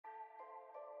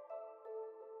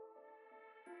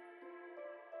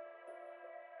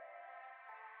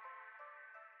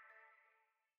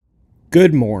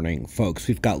Good morning, folks.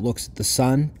 We've got looks at the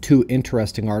sun, 2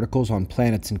 interesting articles on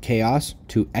planets in chaos,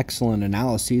 2 excellent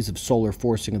analyses of solar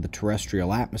forcing of the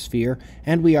terrestrial atmosphere,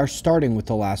 and we are starting with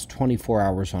the last 24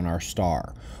 hours on our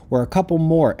star, where a couple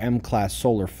more M-class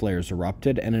solar flares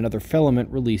erupted and another filament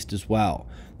released as well.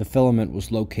 The filament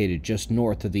was located just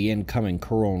north of the incoming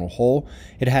coronal hole.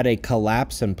 It had a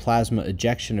collapse and plasma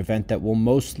ejection event that will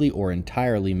mostly or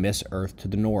entirely miss Earth to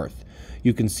the north.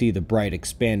 You can see the bright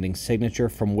expanding signature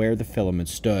from where the filament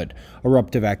stood.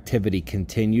 Eruptive activity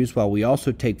continues while we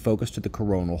also take focus to the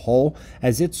coronal hole,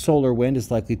 as its solar wind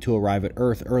is likely to arrive at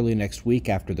Earth early next week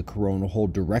after the coronal hole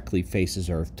directly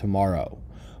faces Earth tomorrow.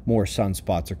 More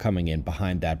sunspots are coming in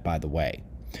behind that, by the way.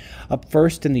 Up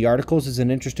first in the articles is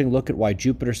an interesting look at why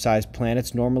Jupiter-sized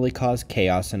planets normally cause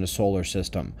chaos in a solar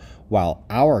system. While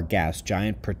our gas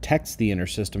giant protects the inner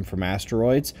system from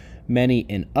asteroids, many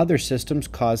in other systems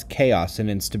cause chaos and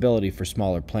instability for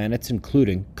smaller planets,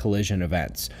 including collision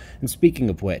events. And speaking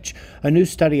of which, a new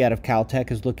study out of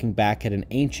Caltech is looking back at an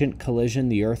ancient collision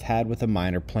the Earth had with a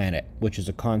minor planet, which is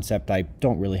a concept I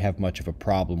don't really have much of a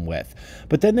problem with.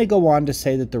 But then they go on to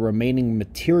say that the remaining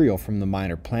material from the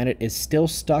minor planet is still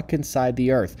stuck inside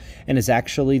the Earth and is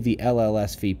actually the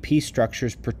LLSVP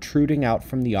structures protruding out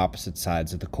from the opposite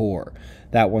sides of the core.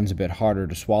 That one's a bit harder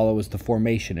to swallow, as the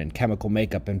formation and chemical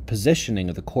makeup and positioning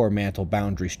of the core mantle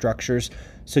boundary structures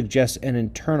suggests an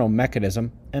internal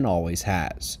mechanism and always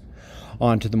has.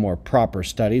 On to the more proper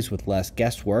studies with less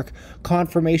guesswork.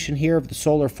 Confirmation here of the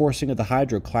solar forcing of the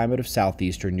hydroclimate of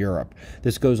southeastern Europe.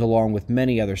 This goes along with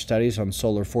many other studies on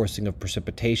solar forcing of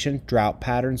precipitation, drought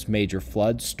patterns, major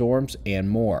floods, storms, and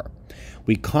more.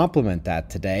 We complement that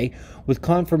today with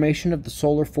confirmation of the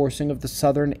solar forcing of the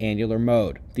southern annular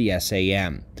mode, the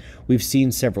SAM. We've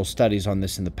seen several studies on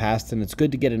this in the past, and it's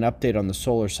good to get an update on the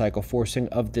solar cycle forcing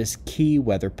of this key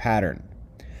weather pattern.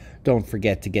 Don't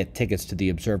forget to get tickets to the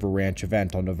Observer Ranch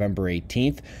event on November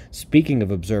 18th. Speaking of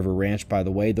Observer Ranch, by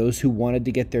the way, those who wanted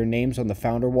to get their names on the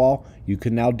Founder Wall, you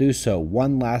can now do so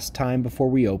one last time before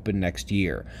we open next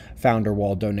year. Founder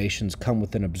Wall donations come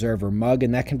with an Observer mug,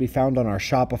 and that can be found on our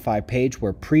Shopify page,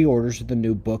 where pre-orders of the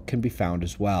new book can be found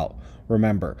as well.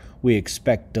 Remember, we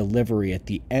expect delivery at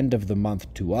the end of the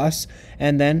month to us,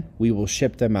 and then we will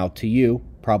ship them out to you,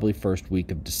 probably first week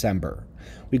of December.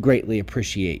 We greatly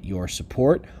appreciate your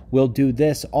support. We'll do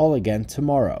this all again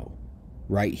tomorrow,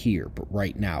 right here, but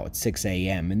right now at 6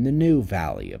 a.m. in the new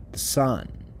Valley of the Sun.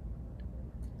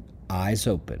 Eyes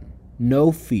open,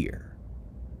 no fear.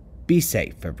 Be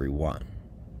safe, everyone.